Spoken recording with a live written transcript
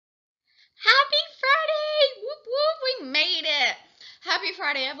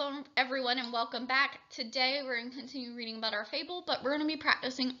Friday, everyone, and welcome back. Today, we're going to continue reading about our fable, but we're going to be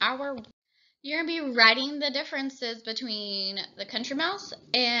practicing you're going to be writing the differences between the country mouse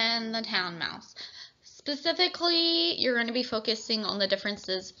and the town mouse. Specifically, you're going to be focusing on the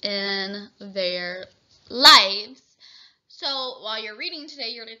differences in their lives. So, while you're reading today,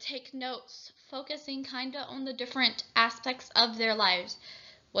 you're going to take notes, focusing kind of on the different aspects of their lives.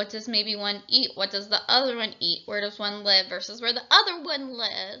 What does maybe one eat? What does the other one eat? Where does one live versus where the other one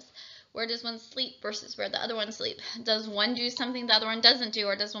lives? Where does one sleep versus where the other one sleeps? Does one do something the other one doesn't do?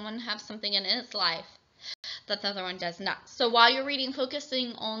 Or does one have something in its life that the other one does not? So while you're reading,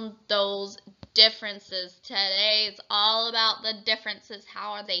 focusing on those differences. Today is all about the differences.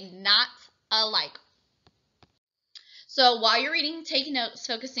 How are they not alike? So while you're reading, take notes,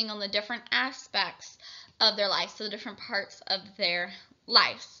 focusing on the different aspects of their life, so the different parts of their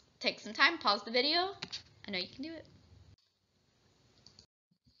lives. Take some time, pause the video. I know you can do it.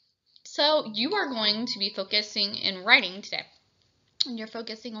 So you are going to be focusing in writing today. And you're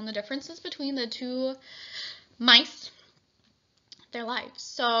focusing on the differences between the two mice, their lives.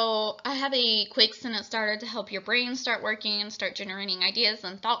 So I have a quick sentence starter to help your brain start working and start generating ideas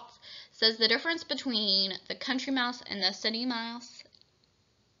and thoughts. It says the difference between the country mouse and the city mouse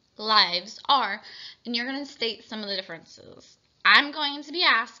lives are, and you're going to state some of the differences. I'm going to be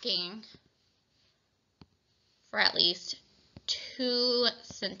asking for at least 2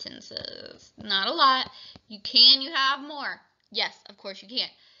 sentences. Not a lot. You have more. Yes, of course you can.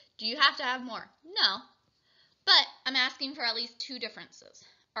 Do you have to have more? No. But I'm asking for at least 2 differences,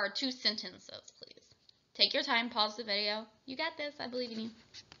 or 2 sentences, please. Take your time, pause the video. You got this, I believe in you.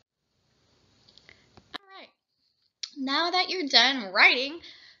 Alright. Now that you're done writing,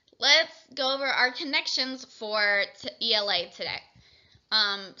 let's go over our connections for ELA today.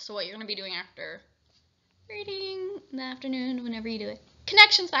 So what you're going to be doing after reading in the afternoon, whenever you do it.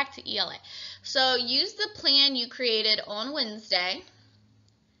 Connections back to ELA. So use the plan you created on Wednesday,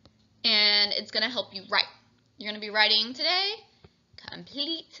 and it's going to help you write. You're going to be writing today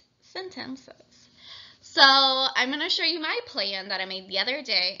complete sentences. So I'm going to show you my plan that I made the other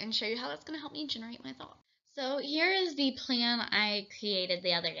day and show you how that's going to help me generate my thoughts. So here is the plan I created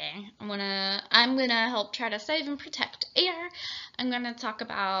the other day. I'm gonna help try to save and protect air. I'm gonna talk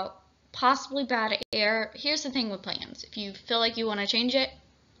about possibly bad air. Here's the thing with plans. If you feel like you want to change it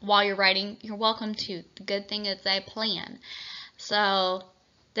while you're writing, you're welcome to. The good thing is a plan. So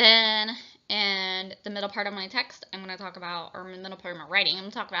then in the middle part of my text, I'm gonna talk about, or in the middle part of my writing, I'm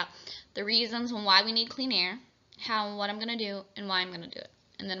gonna talk about the reasons and why we need clean air, what I'm gonna do, and why I'm gonna do it.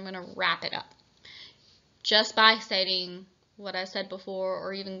 And then I'm gonna wrap it up, just by stating what I said before,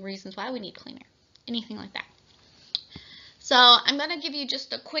 or even reasons why we need clean air, anything like that. So I'm going to give you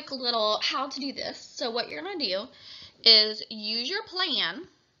just a quick little how to do this. So what you're going to do is use your plan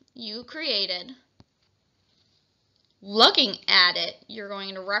you created. Looking at it, you're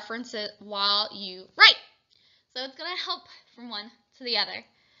going to reference it while you write. So it's going to help from one to the other.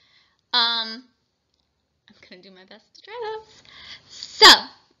 I'm going to do my best to try this. So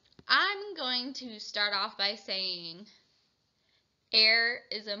I'm going to start off by saying air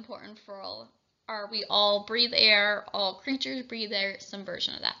is important for all. We all breathe air, all creatures breathe air, some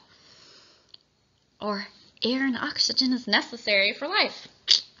version of that. Or air and oxygen is necessary for life.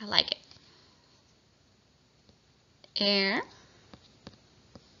 I like it. Air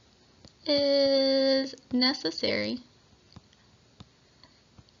is necessary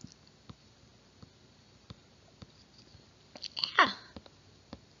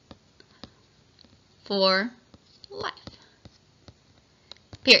for life.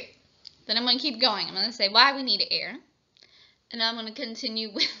 Period. Then I'm going to keep going. I'm going to say why we need air. And I'm going to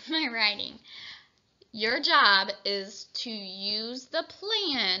continue with my writing. Your job is to use the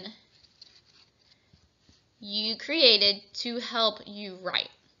plan you created to help you write.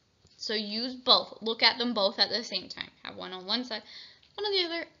 So use both. Look at them both at the same time. Have one on one side, one on the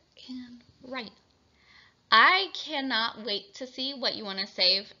other, and write. I cannot wait to see what you want to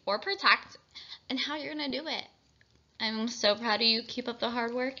save or protect and how you're going to do it. I'm so proud of you. Keep up the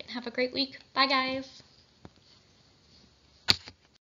hard work and have a great week. Bye, guys.